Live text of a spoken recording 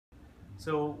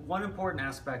So one important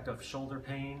aspect of shoulder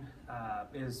pain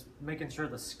is making sure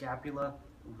the scapula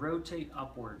rotate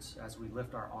upwards as we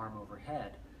lift our arm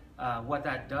overhead. What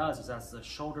that does is as the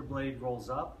shoulder blade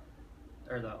rolls up,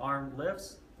 or the arm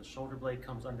lifts, the shoulder blade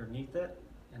comes underneath it,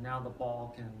 and now the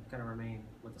ball can kind of remain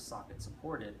with the socket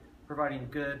supported, providing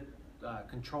good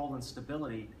control and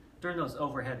stability during those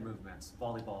overhead movements,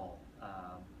 volleyball,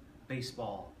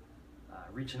 baseball,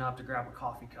 reaching up to grab a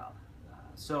coffee cup.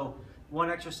 So one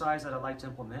exercise that I like to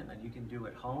implement that you can do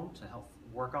at home to help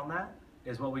work on that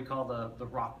is what we call the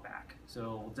rock back.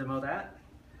 So we'll demo that.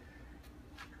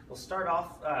 We'll start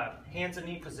off hands and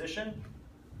knee position,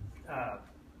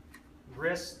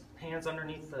 wrists, hands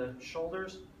underneath the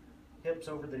shoulders, hips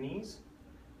over the knees.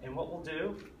 And what we'll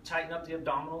do, tighten up the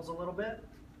abdominals a little bit,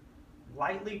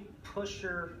 lightly push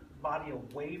your body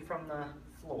away from the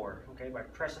floor, okay, by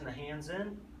pressing the hands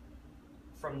in.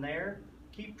 From there,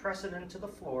 keep pressing into the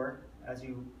floor as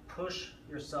you push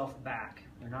yourself back.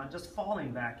 You're not just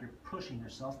falling back, you're pushing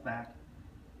yourself back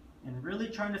and really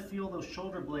trying to feel those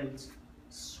shoulder blades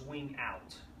swing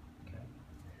out. Okay.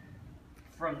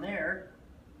 From there,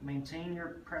 maintain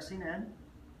your pressing in.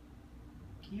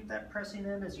 Keep that pressing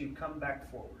in as you come back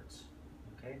forwards.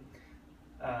 Okay.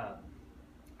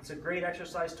 It's a great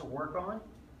exercise to work on,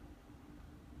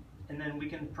 and then we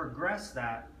can progress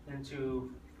that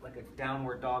into like a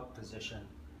downward dog position.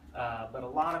 But a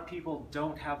lot of people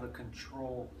don't have the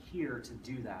control here to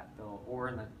do that though, or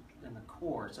in the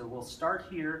core. So we'll start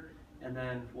here and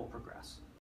then we'll progress.